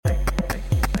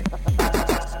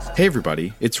Hey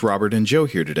everybody, it's Robert and Joe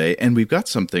here today, and we've got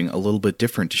something a little bit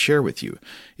different to share with you.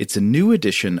 It's a new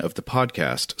edition of the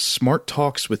podcast, Smart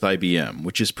Talks with IBM,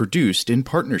 which is produced in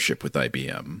partnership with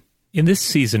IBM. In this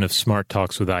season of Smart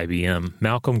Talks with IBM,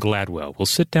 Malcolm Gladwell will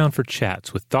sit down for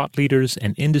chats with thought leaders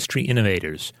and industry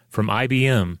innovators from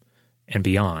IBM and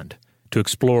beyond to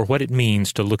explore what it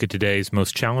means to look at today's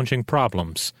most challenging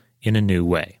problems in a new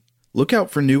way. Look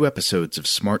out for new episodes of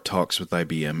Smart Talks with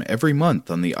IBM every month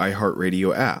on the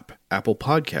iHeartRadio app, Apple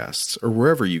Podcasts, or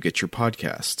wherever you get your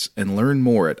podcasts, and learn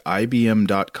more at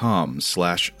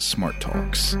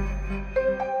ibm.com/smarttalks.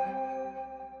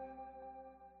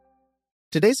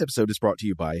 Today's episode is brought to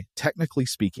you by Technically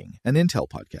Speaking, an Intel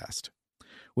podcast.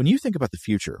 When you think about the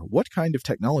future, what kind of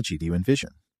technology do you envision?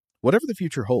 Whatever the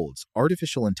future holds,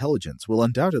 artificial intelligence will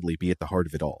undoubtedly be at the heart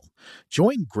of it all.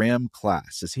 Join Graham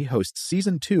Class as he hosts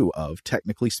Season 2 of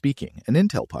Technically Speaking, an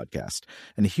Intel podcast,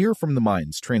 and hear from the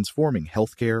minds transforming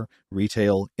healthcare,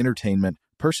 retail, entertainment,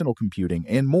 personal computing,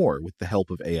 and more with the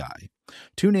help of AI.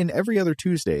 Tune in every other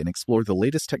Tuesday and explore the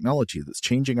latest technology that's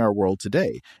changing our world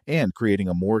today and creating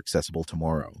a more accessible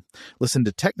tomorrow. Listen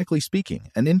to Technically Speaking,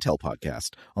 an Intel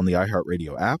podcast on the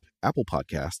iHeartRadio app, Apple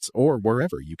Podcasts, or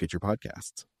wherever you get your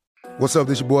podcasts. What's up,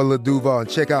 this your boy Lil Duval, and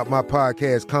check out my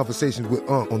podcast, Conversations with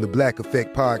Unc, on the Black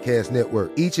Effect Podcast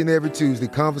Network. Each and every Tuesday,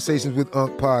 Conversations with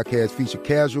Unc podcast feature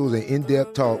casual and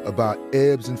in-depth talk about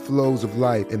ebbs and flows of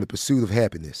life and the pursuit of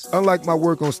happiness. Unlike my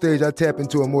work on stage, I tap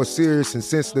into a more serious and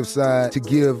sensitive side to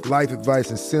give life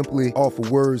advice and simply offer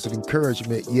words of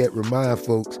encouragement, yet remind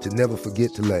folks to never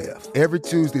forget to laugh. Every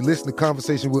Tuesday, listen to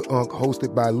Conversations with Unc,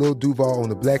 hosted by Lil Duval on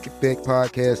the Black Effect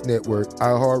Podcast Network,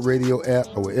 iHeartRadio app,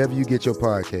 or wherever you get your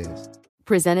podcasts.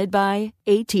 Presented by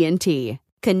AT&T.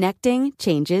 Connecting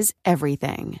changes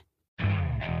everything.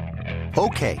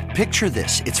 Okay, picture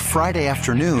this. It's Friday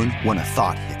afternoon when a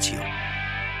thought hits you.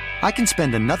 I can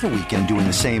spend another weekend doing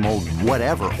the same old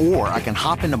whatever, or I can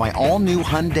hop into my all-new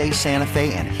Hyundai Santa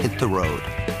Fe and hit the road.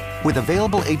 With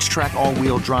available H-Track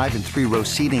all-wheel drive and 3-row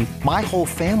seating, my whole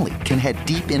family can head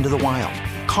deep into the wild.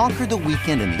 Conquer the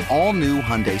weekend in the all-new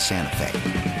Hyundai Santa Fe.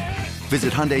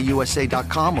 Visit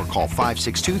HyundaiUSA.com or call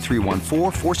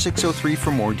 562-314-4603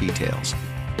 for more details.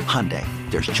 Hyundai,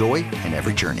 there's joy in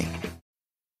every journey.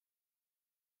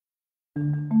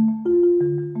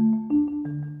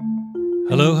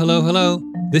 Hello, hello, hello.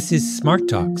 This is Smart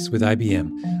Talks with IBM,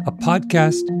 a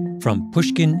podcast from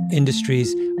Pushkin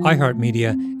Industries,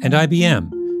 iHeartMedia, and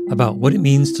IBM about what it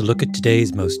means to look at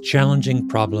today's most challenging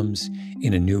problems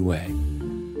in a new way.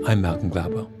 I'm Malcolm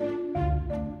Gladwell.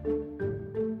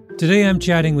 Today I'm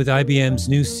chatting with IBM's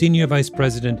new Senior Vice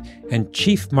President and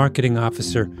Chief Marketing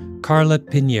Officer, Carla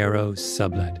Pinheiro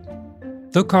Sublett.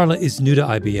 Though Carla is new to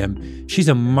IBM, she's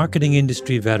a marketing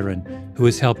industry veteran who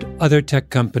has helped other tech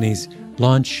companies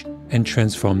launch and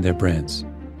transform their brands.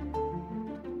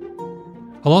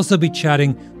 I'll also be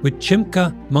chatting with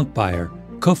Chimka Munkbyer,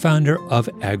 co-founder of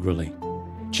Agrily.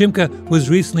 Chimka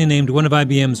was recently named one of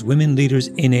IBM's Women Leaders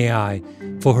in AI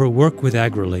for her work with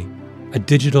Agrily, a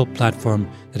digital platform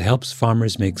that helps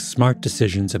farmers make smart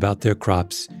decisions about their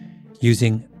crops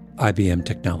using IBM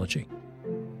technology.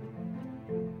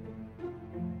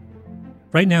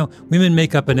 Right now, women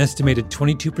make up an estimated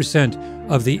 22%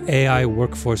 of the AI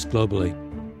workforce globally.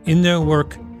 In their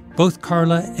work, both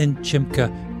Carla and Chimka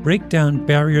break down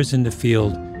barriers in the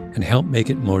field and help make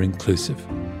it more inclusive.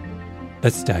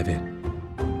 Let's dive in.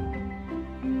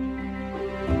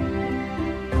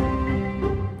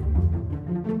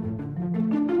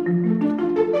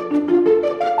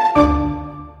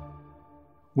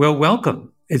 Well,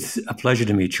 welcome. It's a pleasure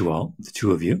to meet you all, the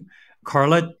two of you.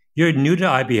 Carla, you're new to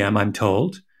IBM, I'm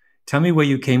told. Tell me where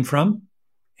you came from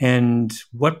and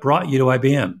what brought you to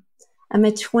IBM. I'm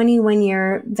a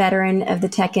 21-year veteran of the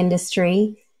tech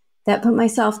industry that put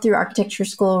myself through architecture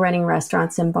school running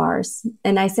restaurants and bars.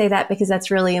 And I say that because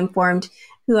that's really informed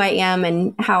who I am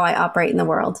and how I operate in the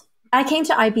world. I came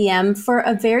to IBM for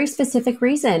a very specific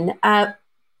reason.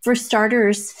 For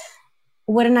starters,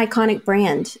 what an iconic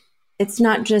brand. It's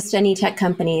not just any tech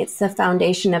company, it's the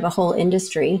foundation of a whole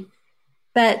industry.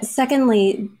 But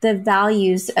secondly, the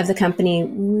values of the company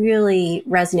really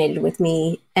resonated with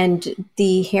me, and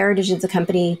the heritage of the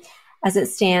company as it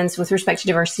stands with respect to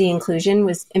diversity and inclusion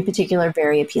was in particular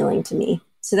very appealing to me.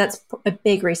 So that's a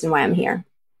big reason why I'm here.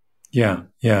 Yeah.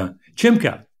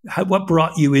 Chimka, what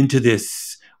brought you into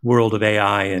this world of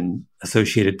AI and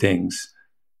associated things?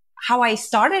 How I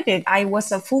started it, I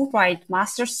was a Fulbright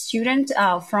master's student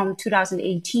from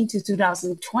 2018 to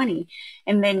 2020.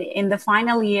 And then in the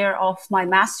final year of my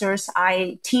master's,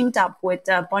 I teamed up with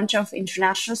a bunch of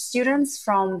international students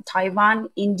from Taiwan,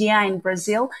 India, and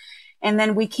Brazil. And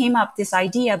then we came up this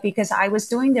idea because I was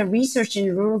doing the research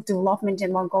in rural development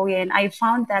in Mongolia, and I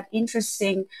found that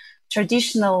interesting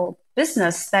traditional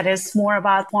business that is more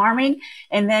about farming.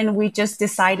 And then we just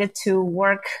decided to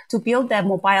work to build that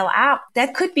mobile app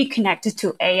that could be connected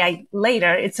to AI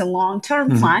later. It's a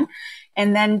long-term plan.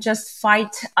 And then just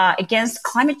fight against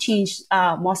climate change,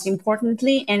 most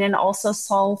importantly, and then also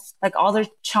solve like other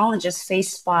challenges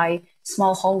faced by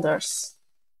smallholders.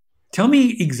 Tell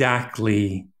me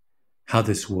exactly how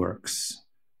this works.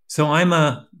 So I'm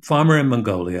a farmer in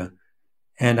Mongolia,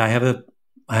 and I have a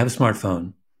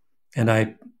smartphone, and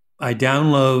I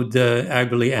download the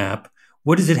Agrily app.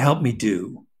 What does it help me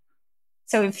do?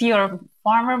 So if you're a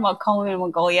farmer in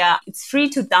Mongolia, it's free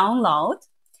to download.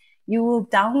 You will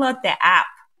download the app,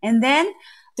 and then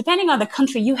depending on the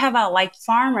country, you have a like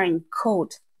farming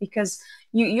code, because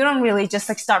you don't really just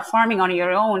like start farming on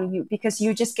your own, because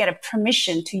you just get a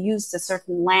permission to use the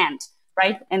certain land,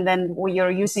 right? And then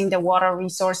you're using the water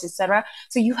resource, etc.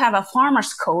 So you have a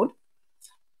farmer's code,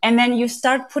 and then you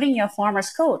start putting your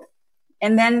farmer's code.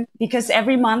 And then because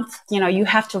every month, you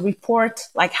have to report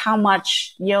like how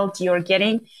much yield you're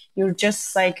getting, you're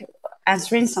just like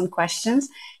answering some questions.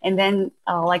 And then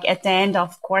like at the end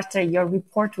of quarter, your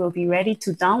report will be ready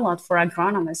to download for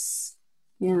agronomists.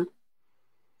 Yeah.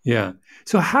 Yeah.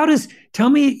 So tell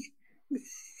me,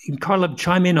 Carla,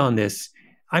 chime in on this.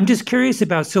 I'm just curious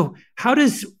about, so how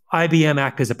does IBM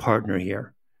act as a partner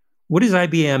here? What is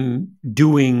IBM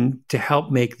doing to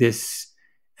help make this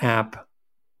app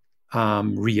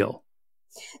real?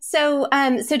 So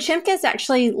Chimka is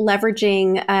actually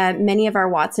leveraging many of our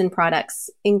Watson products,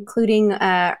 including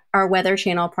our Weather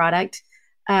Channel product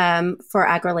for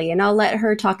Agrily. And I'll let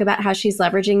her talk about how she's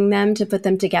leveraging them to put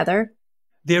them together.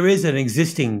 There is an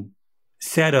existing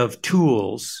set of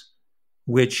tools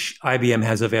which IBM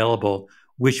has available,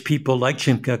 which people like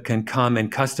Chimka can come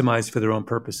and customize for their own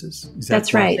purposes.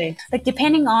 That's right. Like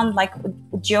depending on like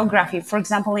geography, for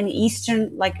example, in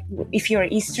Eastern, like if you're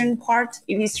Eastern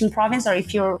province, or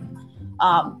if you're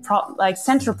like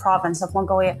Central province of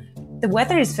Mongolia, the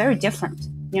weather is very different.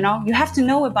 You have to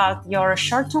know about your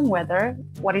short-term weather.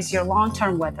 What is your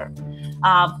long-term weather?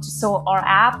 So our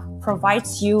app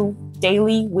provides you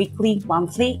daily, weekly,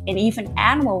 monthly, and even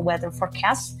annual weather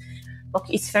forecasts. Look,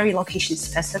 it's very location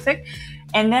specific.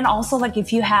 And then also, like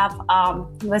if you have,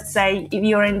 let's say, if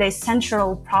you're in the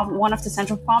one of the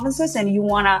central provinces, and you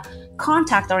want to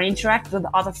contact or interact with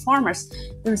other farmers,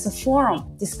 there's a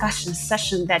forum discussion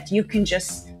session that you can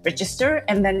just register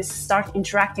and then start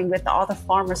interacting with the other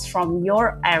farmers from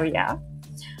your area.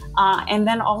 And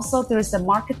then also there's a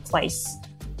marketplace.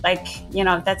 Like,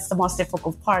 that's the most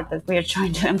difficult part that we are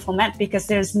trying to implement, because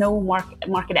there's no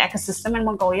market ecosystem in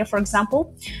Mongolia, for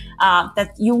example, that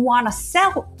you want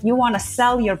to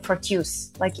sell your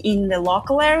produce, like in the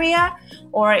local area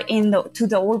or to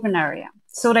the urban area.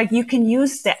 So like you can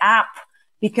use the app,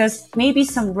 because maybe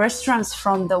some restaurants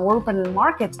from the urban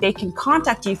market, they can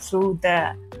contact you through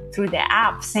the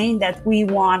app saying that we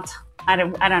want, I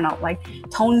don't know, like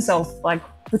tons of like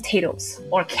potatoes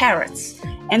or carrots.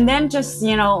 And then just,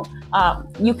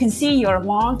 you can see your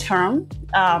long-term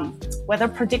weather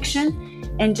prediction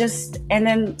and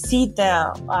then see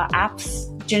the app's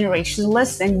generation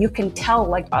list. And you can tell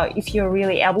like if you're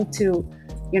really able to,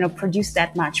 produce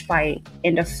that much by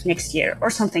end of next year or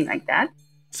something like that.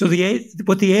 So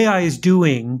what the AI is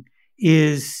doing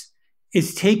is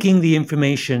taking the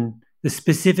information, the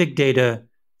specific data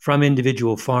from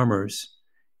individual farmers,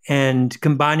 and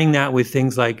combining that with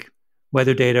things like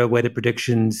weather data, weather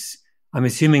predictions, I'm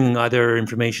assuming other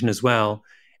information as well,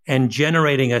 and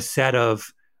generating a set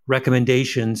of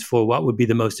recommendations for what would be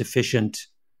the most efficient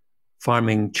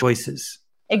farming choices.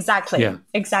 Exactly. Yeah.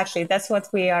 Exactly. That's what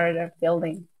we are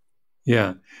building.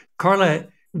 Yeah. Carla,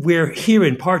 we're here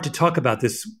in part to talk about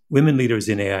this Women Leaders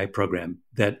in AI program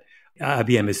that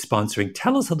IBM is sponsoring.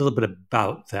 Tell us a little bit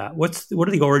about that. What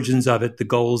are the origins of it, the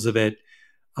goals of it,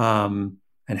 and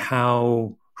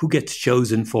who gets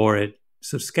chosen for it?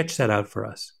 So sketch that out for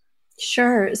us.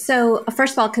 Sure. So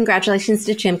first of all, congratulations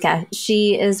to Chimka.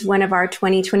 She is one of our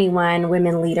 2021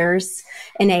 Women Leaders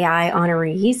in AI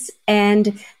honorees.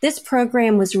 And this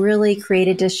program was really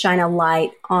created to shine a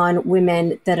light on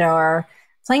women that are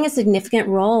playing a significant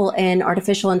role in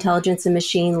artificial intelligence and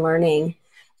machine learning.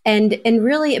 And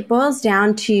really, it boils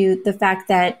down to the fact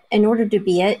that in order to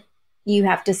be it, you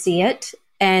have to see it.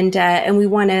 And we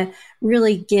want to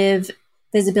really give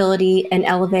visibility and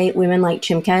elevate women like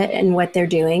Chimka and what they're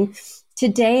doing.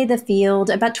 Today, the field,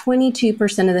 about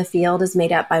 22% of the field is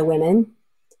made up by women.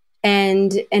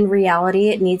 And in reality,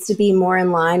 it needs to be more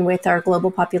in line with our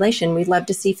global population. We'd love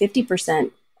to see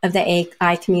 50% of the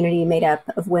AI community made up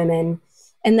of women.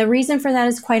 And the reason for that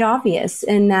is quite obvious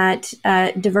in that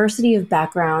diversity of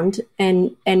background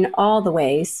and all the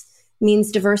ways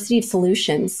means diversity of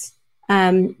solutions.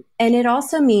 And it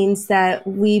also means that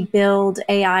we build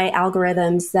AI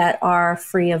algorithms that are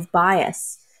free of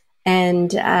bias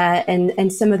and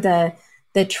some of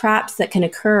the traps that can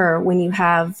occur when you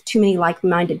have too many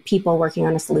like-minded people working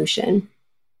on a solution.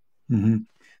 Mm-hmm.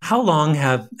 How long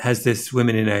has this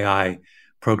Women in AI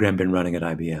program been running at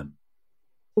IBM?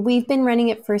 We've been running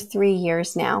it for 3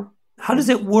 years now. How does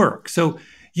it work? So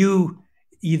you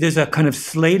there's a kind of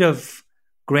slate of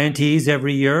grantees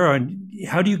every year, and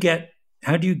how do you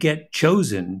get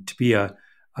chosen to be a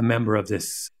member of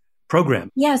this program?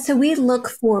 Yeah, so we look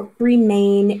for 3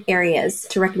 main areas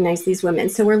to recognize these women.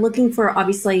 So we're looking for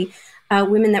obviously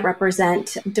women that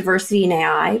represent diversity in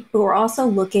AI, but we're also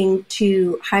looking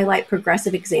to highlight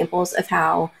progressive examples of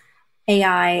how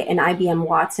AI and IBM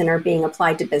Watson are being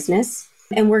applied to business.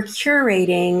 And we're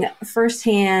curating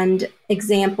firsthand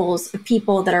examples of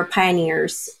people that are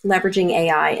pioneers leveraging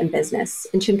AI in business.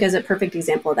 And Chimka is a perfect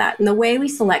example of that. And the way we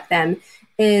select them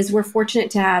is we're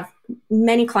fortunate to have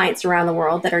many clients around the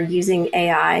world that are using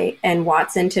AI and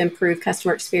Watson to improve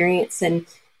customer experience and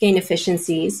gain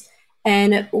efficiencies.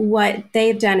 And what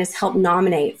they've done is help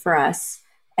nominate for us.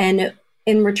 And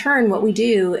in return, what we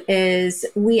do is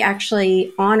we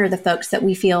actually honor the folks that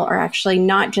we feel are actually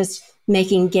not just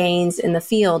making gains in the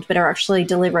field, but are actually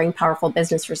delivering powerful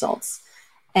business results.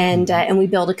 And we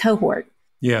build a cohort.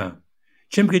 Yeah.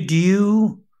 Chimka, do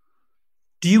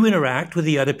you interact with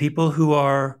the other people who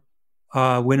are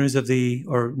winners of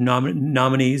or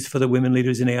nominees for the Women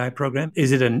Leaders in AI program?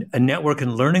 Is it a network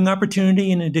and learning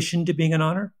opportunity in addition to being an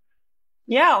honor?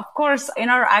 Yeah, of course. In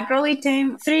our Agrily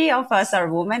team, 3 of us are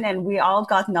women, and we all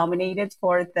got nominated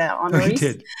for the honorees. Oh, you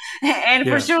did. And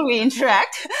for sure we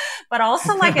interact. But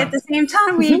also, like, at the same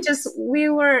time, we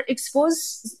were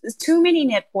exposed to too many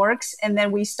networks, and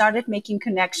then we started making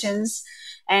connections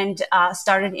and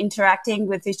started interacting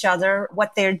with each other,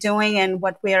 what they're doing and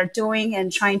what we are doing,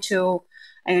 and trying to,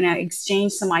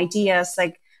 exchange some ideas.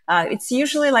 Like, it's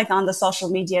usually like on the social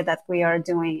media that we are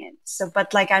doing it. So,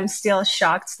 but like, I'm still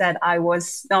shocked that I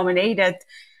was nominated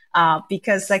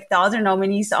because like the other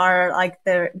nominees are like,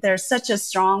 they're such a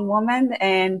strong woman.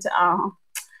 And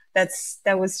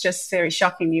that was just very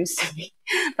shocking news to me.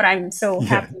 But I'm so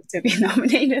happy to be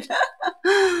nominated.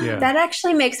 That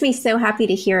actually makes me so happy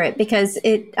to hear it because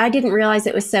I didn't realize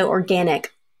it was so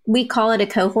organic. We call it a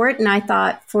cohort, and I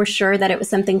thought for sure that it was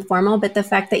something formal, but the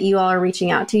fact that you all are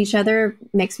reaching out to each other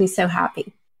makes me so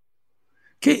happy.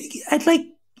 Okay, I'm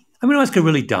going to ask a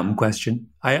really dumb question.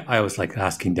 I always like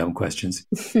asking dumb questions.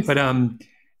 But I'm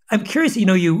curious,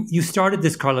 you started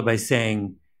this, Carla, by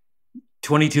saying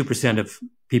 22% of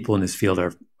people in this field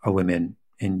are women,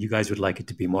 and you guys would like it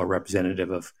to be more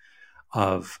representative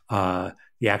of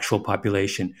the actual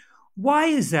population. Why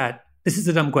is that? This is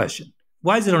a dumb question.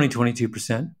 Why is it only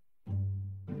 22%?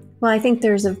 Well, I think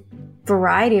there's a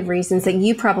variety of reasons that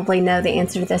you probably know the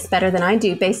answer to this better than I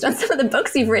do based on some of the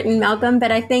books you've written, Malcolm.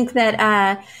 But I think that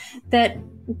that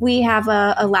we have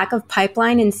a lack of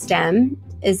pipeline in STEM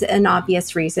is an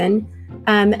obvious reason.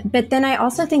 But then I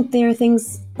also think there are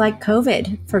things like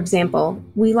COVID, for example.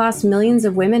 We lost millions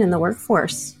of women in the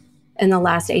workforce in the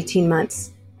last 18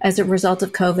 months as a result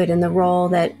of COVID and the role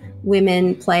that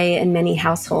women play in many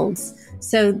households.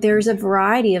 So there's a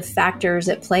variety of factors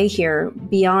at play here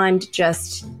beyond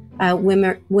just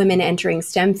women entering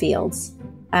STEM fields.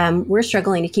 We're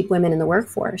struggling to keep women in the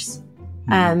workforce.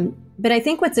 But I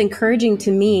think what's encouraging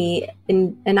to me,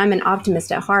 and I'm an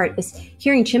optimist at heart, is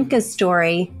hearing Chimka's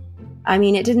story. I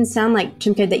mean, it didn't sound like,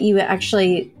 Chimka, that you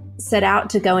actually set out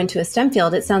to go into a STEM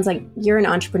field. It sounds like you're an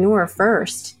entrepreneur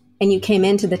first, and you came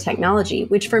into the technology,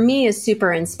 which for me is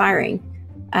super inspiring.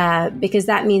 Because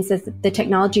that means that the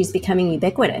technology is becoming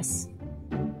ubiquitous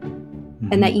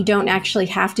and that you don't actually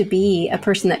have to be a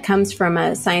person that comes from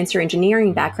a science or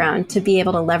engineering background to be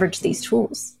able to leverage these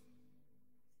tools.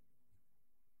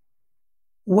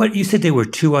 What you said, there were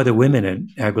 2 other women at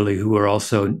Agrily who were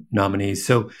also nominees.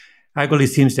 So Agrily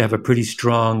seems to have a pretty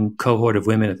strong cohort of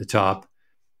women at the top.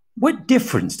 What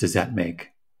difference does that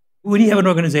make? When you have an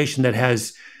organization that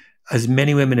has as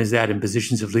many women as that in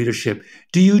positions of leadership,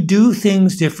 do you do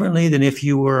things differently than if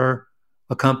you were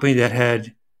a company that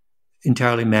had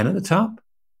entirely men at the top?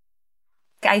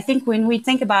 I think when we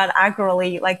think about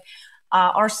Agrily, like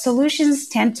our solutions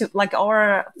tend to, like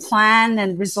our plan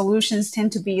and resolutions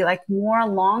tend to be like more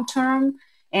long-term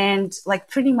and like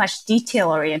pretty much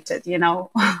detail-oriented,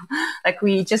 like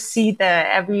we just see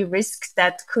every risk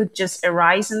that could just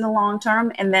arise in the long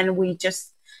term, and then we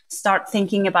just start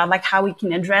thinking about like how we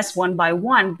can address one by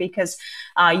one, because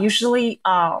usually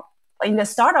in the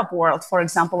startup world, for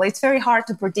example, it's very hard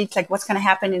to predict like what's going to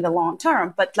happen in the long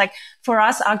term. But like for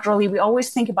us, Agrily, we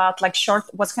always think about like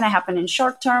what's going to happen in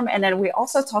short term. And then we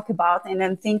also talk about and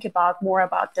then think about more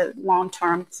about the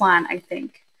long-term plan. I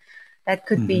think that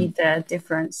could be the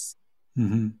difference.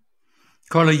 Mm-hmm.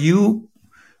 Carla, you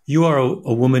are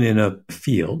a woman in a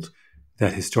field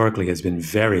that historically has been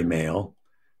very male.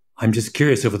 I'm just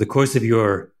curious, over the course of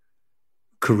your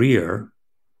career,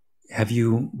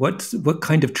 what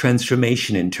kind of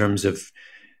transformation in terms of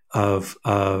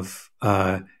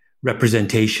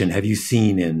representation have you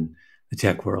seen in the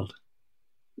tech world?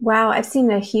 Wow, I've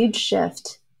seen a huge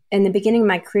shift. In the beginning of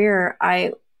my career,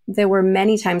 there were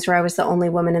many times where I was the only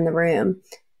woman in the room.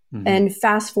 Mm-hmm. And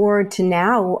fast forward to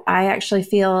now, I actually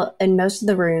feel in most of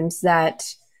the rooms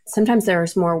that sometimes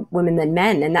there's more women than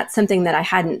men. And that's something that I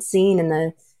hadn't seen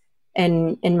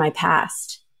in my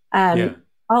past.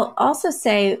 I'll also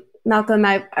say, Malcolm,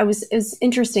 it was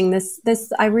interesting.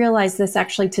 I realized this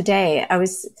actually today. I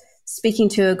was speaking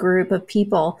to a group of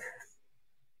people.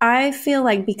 I feel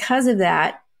like because of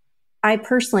that, I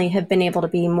personally have been able to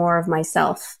be more of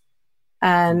myself.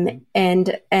 And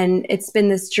it's been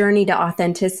this journey to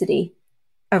authenticity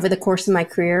over the course of my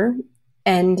career.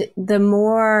 And the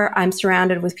more I'm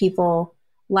surrounded with people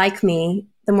like me,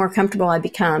 the more comfortable I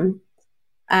become.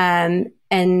 And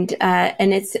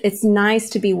it's nice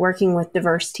to be working with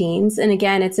diverse teams. And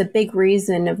again, it's a big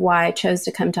reason of why I chose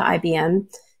to come to IBM,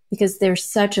 because there's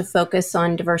such a focus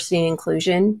on diversity and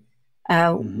inclusion.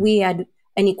 We had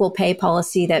an equal pay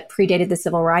policy that predated the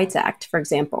Civil Rights Act, for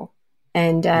example.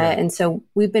 And so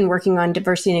we've been working on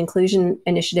diversity and inclusion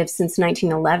initiatives since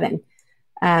 1911.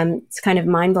 It's kind of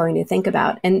mind-blowing to think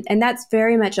about. And that's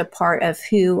very much a part of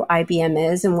who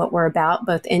IBM is and what we're about,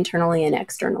 both internally and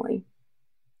externally.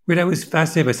 Wait, I was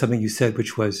fascinated by something you said,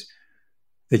 which was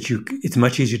that it's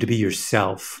much easier to be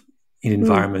yourself in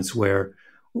environments where,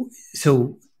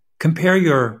 so compare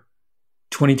your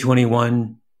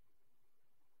 2021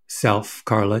 self,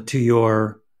 Carla, to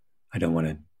your, I don't want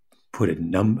to put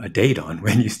a date on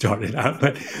when you started out,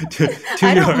 but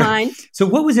I don't mind. So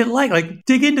what was it like? Like,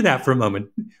 dig into that for a moment.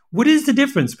 What is the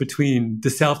difference between the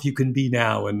self you can be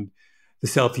now and the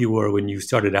self you were when you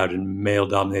started out in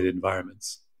male-dominated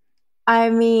environments? I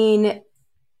mean,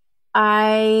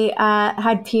 I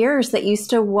had peers that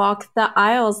used to walk the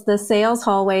aisles, the sales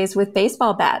hallways with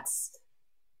baseball bats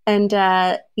and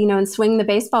swing the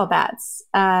baseball bats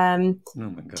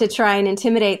to try and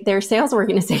intimidate their sales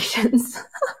organizations.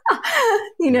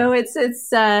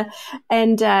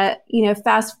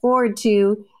 Fast forward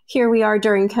to here we are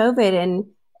during COVID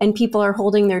and people are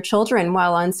holding their children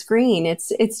while on screen.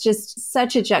 It's just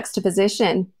such a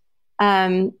juxtaposition.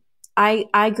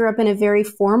 I grew up in a very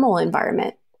formal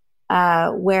environment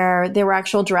where there were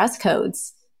actual dress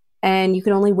codes and you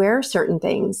could only wear certain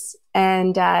things.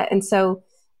 And so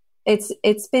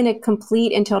it's been a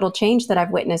complete and total change that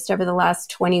I've witnessed over the last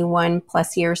 21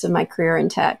 plus years of my career in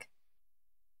tech.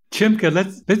 Chimka,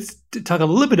 let's talk a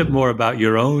little bit more about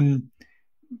your own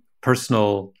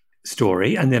personal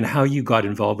story and then how you got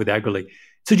involved with Agrily.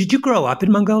 So did you grow up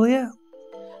in Mongolia?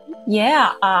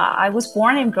 Yeah, I was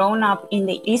born and grown up in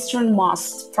the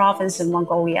easternmost province of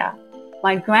Mongolia.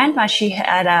 My grandma, she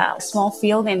had a small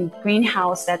field and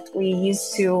greenhouse that we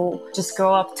used to just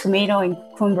grow up tomato and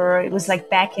cucumber. It was like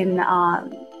back in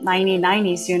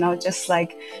 1990s, just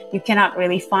like you cannot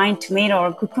really find tomato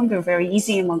or cucumber very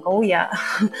easy in Mongolia.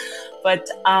 But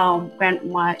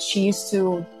grandma, she used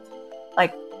to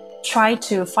like try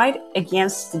to fight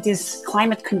against these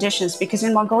climate conditions because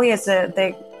in Mongolia,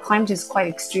 the climate is quite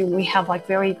extreme. We have like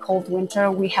very cold winter.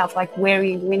 We have like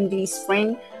very windy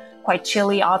spring, quite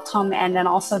chilly autumn, and then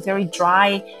also very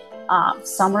dry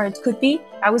summer it could be.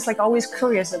 I was like always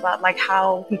curious about like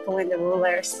how people in the rural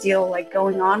area still like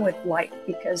going on with life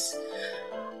because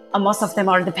most of them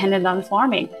are dependent on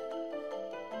farming.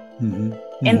 Mm-hmm.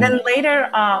 And then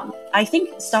later, I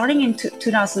think starting in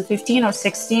 2015 or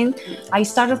 16, I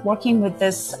started working with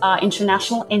this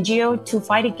international NGO to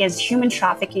fight against human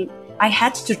trafficking. I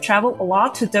had to travel a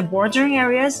lot to the bordering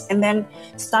areas and then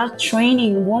start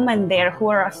training women there who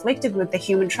are afflicted with the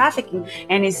human trafficking.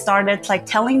 And it started like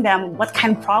telling them what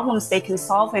kind of problems they can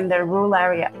solve in their rural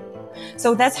area.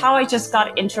 So that's how I just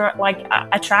got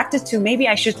attracted to maybe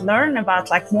I should learn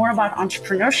about like more about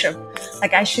entrepreneurship.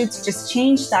 Like I should just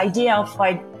change the idea of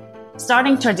like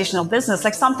starting traditional business,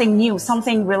 like something new,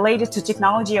 something related to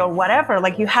technology or whatever.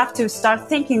 Like you have to start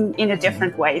thinking in a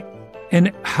different way.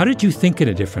 And how did you think in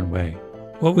a different way?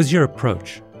 What was your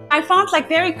approach? I found like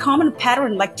very common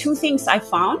pattern, like two things I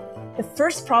found. The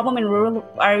first problem in rural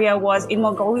area in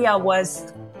Mongolia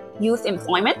was youth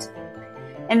employment.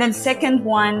 And then second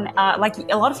one, like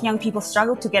a lot of young people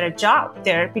struggle to get a job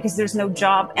there because there's no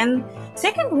job. And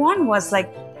second one was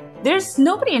like, there's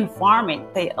nobody in farming.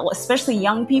 Especially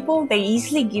young people, they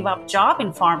easily give up job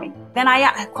in farming. Then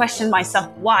I questioned myself,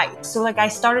 why? So like I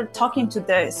started talking to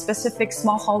the specific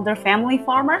smallholder family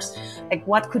farmers, like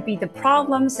what could be the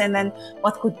problems and then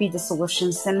what could be the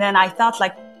solutions. And then I thought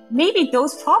like, maybe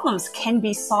those problems can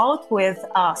be solved with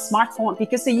a smartphone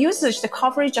because the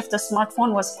coverage of the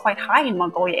smartphone was quite high in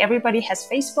Mongolia. Everybody has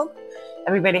Facebook,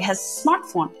 everybody has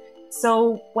smartphone.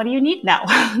 So what do you need now?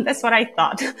 That's what I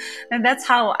thought. And that's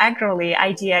how Agrily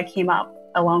idea came up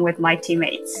along with my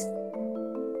teammates.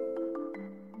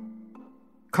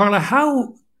 Carla,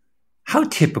 how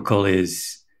typical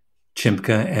is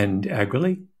Chimka and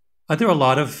Agrily? Are there a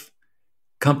lot of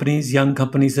companies, young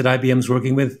companies that IBM's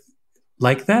working with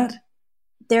like that?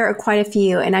 There are quite a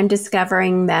few, and I'm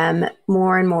discovering them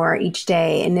more and more each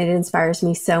day, and it inspires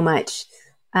me so much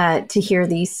to hear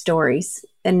these stories.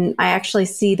 And I actually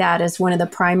see that as one of the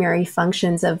primary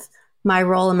functions of my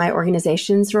role and my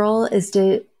organization's role is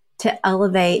to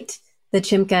elevate the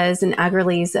Chimkas and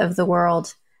Agrilis of the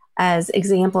world as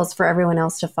examples for everyone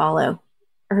else to follow.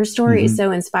 Her story is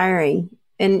so inspiring.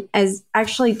 And as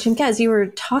actually, Chimka, as you were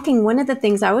talking, one of the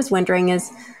things I was wondering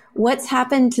is, what's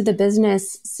happened to the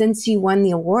business since you won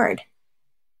the award?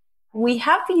 We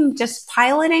have been just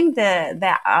piloting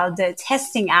the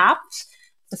testing apps.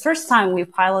 The first time we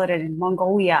piloted in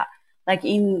Mongolia, like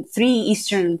in 3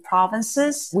 eastern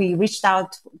provinces, we reached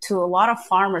out to a lot of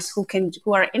farmers who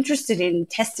are interested in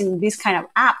testing this kind of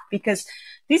app because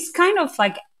this kind of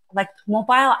like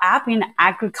mobile app in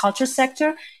agriculture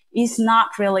sector is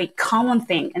not really common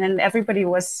thing. And then everybody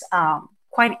was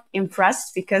quite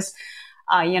impressed because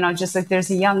just like there's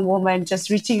a young woman just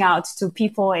reaching out to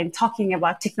people and talking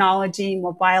about technology,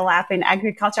 mobile app in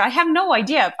agriculture. I have no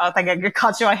idea about like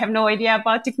agriculture. I have no idea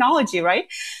about technology, right?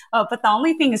 But the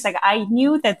only thing is like I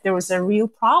knew that there was a real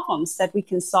problems that we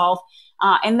can solve.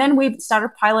 And then we started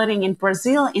piloting in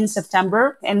Brazil in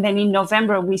September. And then in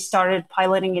November, we started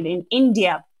piloting it in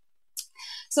India.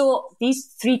 So these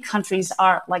 3 countries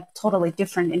are like totally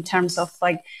different in terms of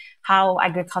like how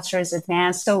agriculture is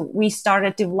advanced. So we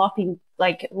started developing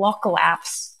like local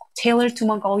apps tailored to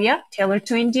Mongolia, tailored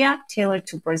to India, tailored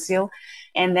to Brazil.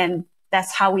 And then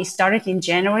that's how we started in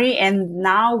January. And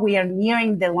now we are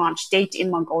nearing the launch date in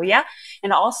Mongolia.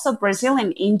 And also Brazil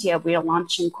and India, we are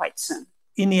launching quite soon.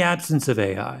 In the absence of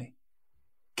AI,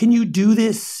 can you do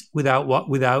this without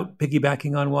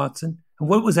piggybacking on Watson? And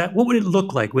what was that? What would it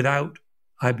look like without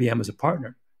IBM as a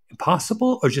partner?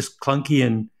 Impossible or just clunky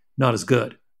and not as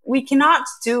good? We cannot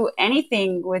do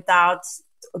anything without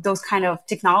those kind of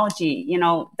technology,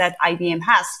 that IBM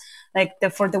has. Like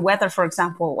for the weather, for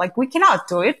example, like we cannot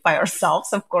do it by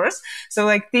ourselves, of course. So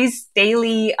like these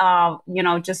daily,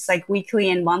 just like weekly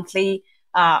and monthly,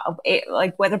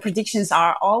 like weather predictions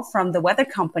are all from the weather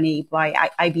company by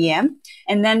IBM.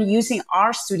 And then using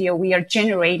our studio, we are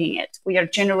generating it. We are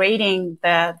generating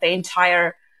the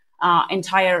entire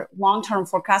long-term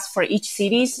forecast for each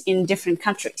cities in different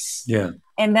countries. Yeah.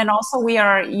 And then also we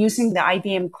are using the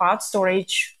IBM cloud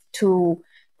storage to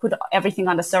put everything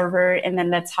on the server. And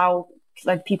then that's how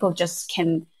like people just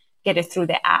can get it through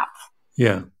the app.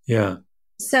 Yeah. Yeah.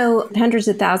 So hundreds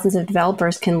of thousands of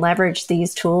developers can leverage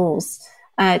these tools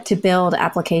to build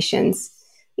applications.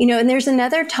 And there's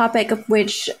another topic of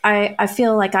which I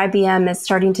feel like IBM is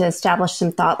starting to establish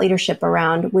some thought leadership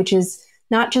around, which is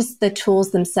not just the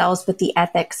tools themselves, but the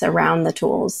ethics around the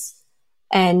tools,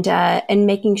 and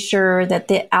making sure that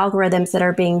the algorithms that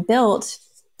are being built,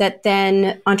 that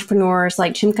then entrepreneurs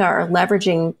like Chimka are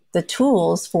leveraging the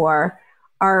tools for,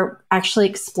 are actually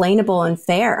explainable and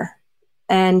fair,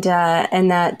 and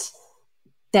that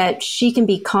she can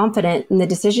be confident in the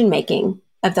decision making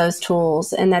of those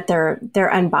tools, and that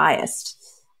they're unbiased,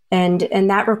 and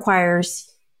that requires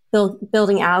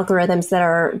building algorithms that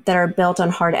are built on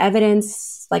hard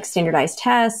evidence, like standardized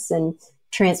tests and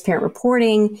transparent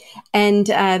reporting. And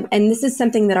this is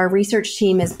something that our research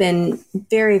team has been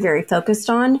very, very focused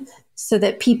on, so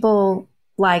that people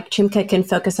like Chimka can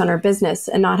focus on our business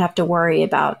and not have to worry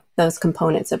about those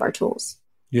components of our tools.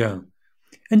 Yeah.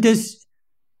 And does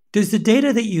the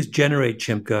data that you generate,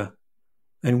 Chimka,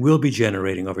 and will be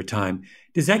generating over time,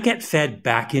 does that get fed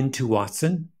back into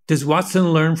Watson? Does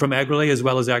Watson learn from Agrily as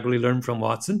well as Agrily learn from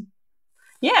Watson?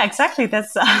 Yeah, exactly.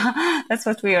 That's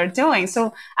what we are doing.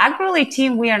 So Agrily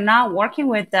team, we are now working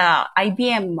with the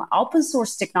IBM open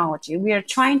source technology. We are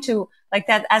trying to, like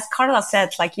that, as Carla said,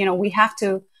 we have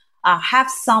to have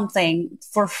something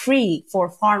for free for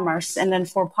farmers and then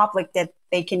for public that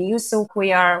they can use. So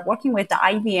we are working with the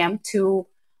IBM to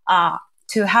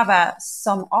have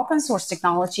some open source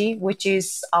technology, which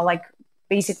is like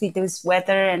basically this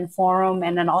weather and forum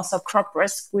and then also crop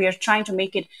risk. We are trying to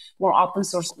make it more open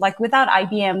source. Like without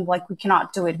IBM, like we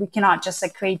cannot do it. We cannot just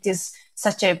like create this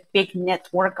such a big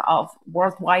network of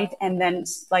worldwide and then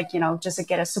like, just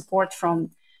get a support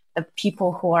from the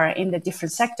people who are in the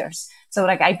different sectors. So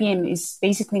like IBM is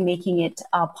basically making it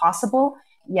possible.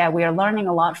 Yeah, we are learning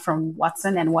a lot from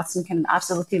Watson, and Watson can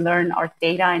absolutely learn our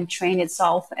data and train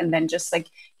itself and then just like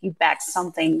give back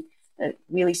something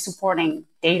really supporting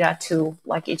data to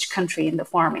like each country in the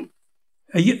farming.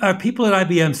 Are people at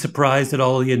IBM surprised at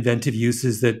all the inventive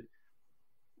uses that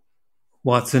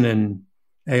Watson and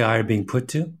AI are being put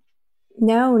to?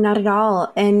 No, not at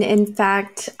all. And in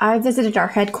fact, I visited our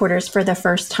headquarters for the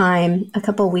first time a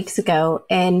couple of weeks ago,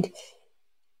 and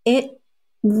it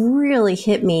really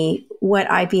hit me what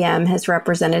IBM has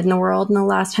represented in the world in the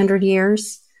last 100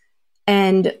 years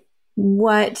and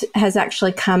what has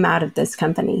actually come out of this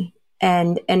company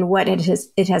and what it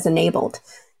has enabled.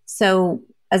 So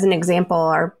as an example,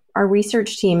 our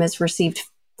research team has received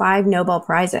 5 Nobel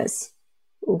Prizes.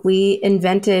 We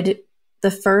invented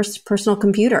the first personal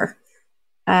computer.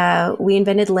 We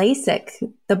invented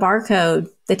LASIK, the barcode,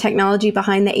 the technology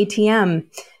behind the ATM,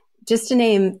 just to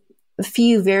name a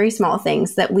few very small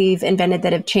things that we've invented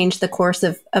that have changed the course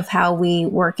of how we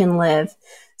work and live.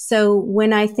 So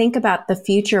when I think about the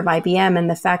future of IBM and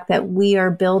the fact that we are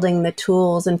building the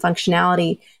tools and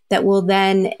functionality that will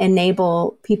then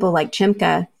enable people like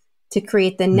Chimka to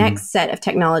create the next set of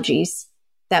technologies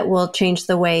that will change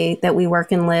the way that we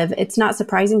work and live, it's not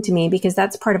surprising to me because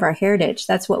that's part of our heritage.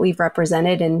 That's what we've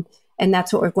represented, and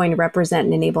that's what we're going to represent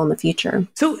and enable in the future.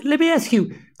 So let me ask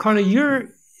you, Carla,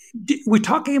 we're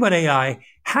talking about AI.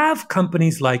 Have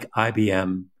companies like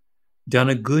IBM done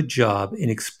a good job in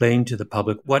explaining to the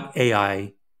public what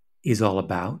AI is all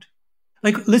about?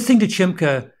 Like listening to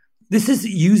Chimka, this is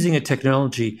using a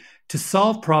technology to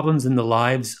solve problems in the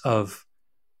lives of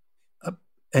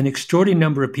an extraordinary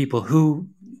number of people who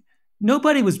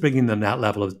nobody was bringing them that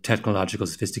level of technological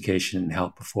sophistication and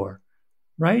help before,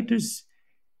 right? Is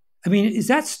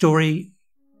that story?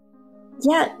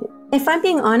 Yeah. If I'm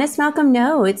being honest, Malcolm,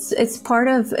 no, it's part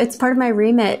of my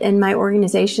remit and my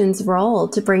organization's role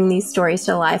to bring these stories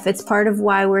to life. It's part of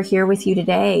why we're here with you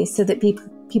today, so that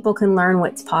people can learn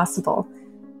what's possible.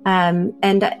 And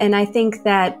I think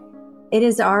that it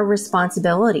is our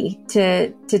responsibility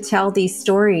to tell these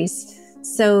stories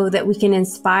so that we can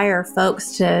inspire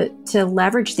folks to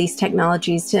leverage these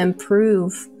technologies to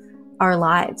improve our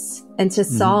lives and to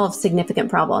solve significant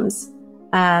problems,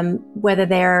 whether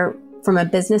they're from a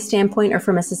business standpoint or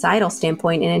from a societal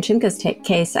standpoint. And in Chimka's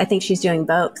case, I think she's doing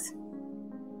both.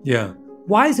 Yeah.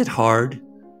 Why is it hard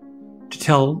to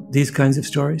tell these kinds of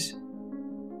stories?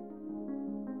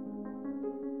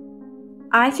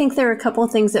 I think there are a couple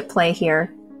of things at play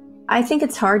here. I think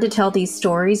it's hard to tell these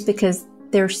stories because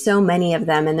there's so many of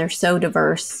them and they're so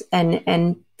diverse,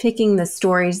 and picking the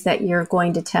stories that you're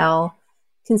going to tell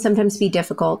can sometimes be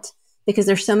difficult because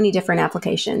there's so many different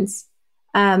applications.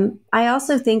 I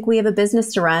also think we have a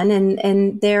business to run,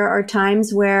 and there are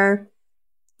times where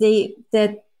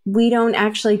that we don't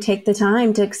actually take the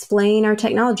time to explain our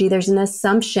technology. There's an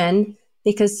assumption,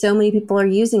 because so many people are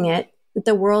using it, that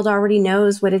the world already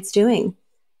knows what it's doing.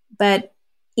 But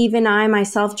even I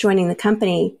myself joining the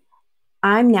company,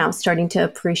 I'm now starting to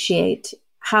appreciate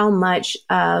how much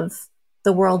of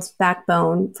the world's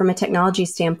backbone from a technology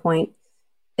standpoint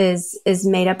is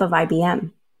made up of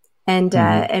IBM.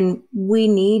 And we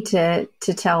need to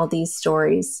tell these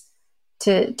stories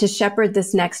to shepherd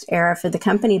this next era for the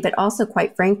company, but also,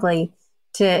 quite frankly,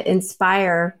 to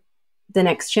inspire the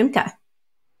next Chimka.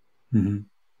 Mm-hmm.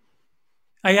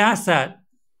 I asked that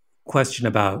question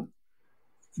about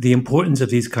the importance of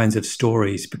these kinds of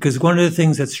stories because one of the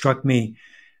things that struck me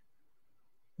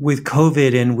with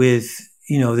COVID and with,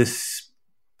 this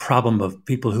problem of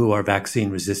people who are vaccine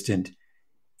resistant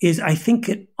is, I think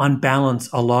on balance,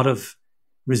 a lot of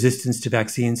resistance to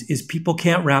vaccines is people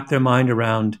can't wrap their mind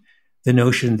around the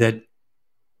notion that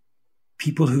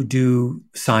people who do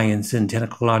science and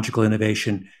technological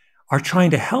innovation are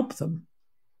trying to help them.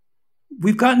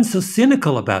 We've gotten so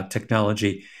cynical about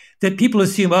technology that people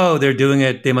assume, they're doing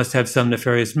it, they must have some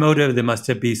nefarious motive, there must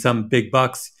be some big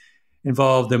bucks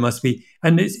involved, there must be,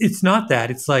 and it's not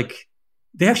that. It's like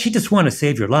they actually just want to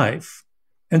save your life.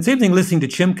 And same thing listening to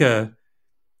Chimka,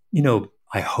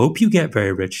 I hope you get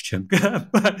very rich, Chimka,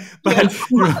 but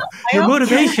your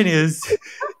motivation is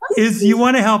you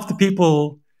want to help the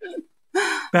people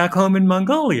back home in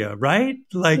Mongolia, right?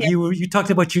 Like you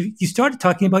started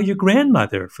talking about your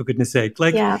grandmother, for goodness sake.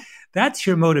 Like that's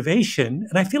your motivation.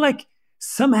 And I feel like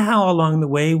somehow along the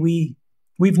way,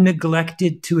 we've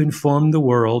neglected to inform the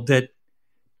world that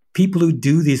people who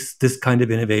do this kind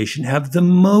of innovation have the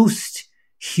most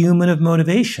human of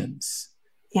motivations.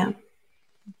 Yeah.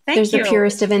 There's the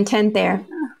purest of intent there.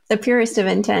 The purest of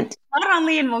intent. Not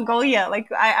only in Mongolia, like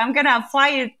I'm going to apply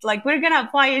it, like we're going to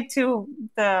apply it to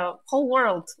the whole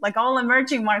world, like all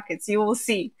emerging markets, you will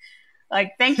see.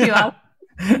 Like, thank you.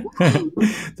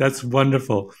 That's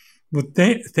wonderful. Well,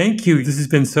 thank you. This has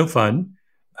been so fun.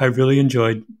 I really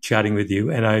enjoyed chatting with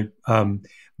you. And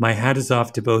my hat is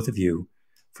off to both of you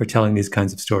for telling these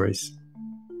kinds of stories.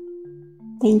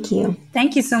 Thank you.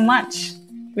 Thank you so much.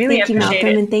 Really thank you, Malcolm,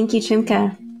 it. and thank you,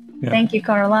 Chimka. Yeah. Thank you,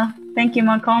 Carla. Thank you,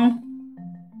 Malcolm.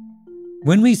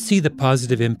 When we see the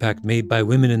positive impact made by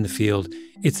women in the field,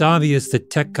 it's obvious that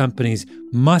tech companies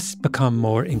must become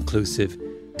more inclusive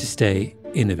to stay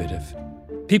innovative.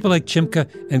 People like Chimka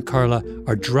and Carla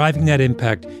are driving that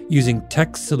impact using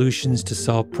tech solutions to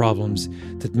solve problems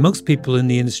that most people in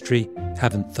the industry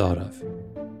haven't thought of.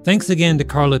 Thanks again to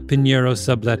Carla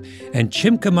Pinheiro-Sublett and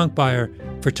Chimka Monkbyer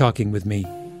for talking with me.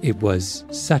 It was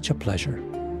such a pleasure.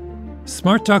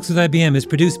 Smart Talks with IBM is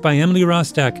produced by Emily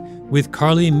Rostak with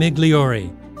Carly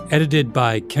Migliori, edited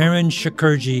by Karen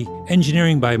Shakurji,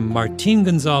 engineering by Martin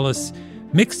Gonzalez,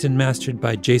 mixed and mastered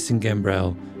by Jason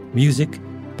Gambrell, music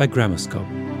by Gramoscope.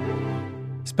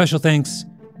 Special thanks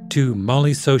to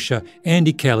Molly Sosha,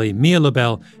 Andy Kelly, Mia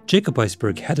Lobel, Jacob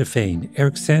Weisberg, Heather Fain,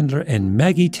 Eric Sandler, and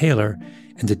Maggie Taylor,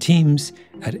 and the teams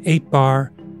at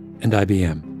 8Bar and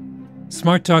IBM.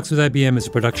 Smart Talks with IBM is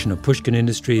a production of Pushkin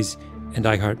Industries and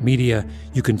iHeartMedia.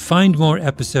 You can find more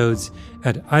episodes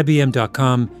at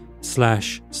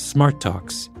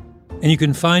ibm.com/smarttalks. And you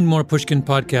can find more Pushkin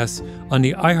podcasts on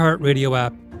the iHeartRadio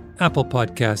app, Apple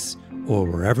Podcasts, or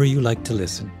wherever you like to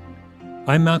listen.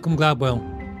 I'm Malcolm Gladwell.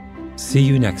 See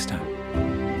you next time.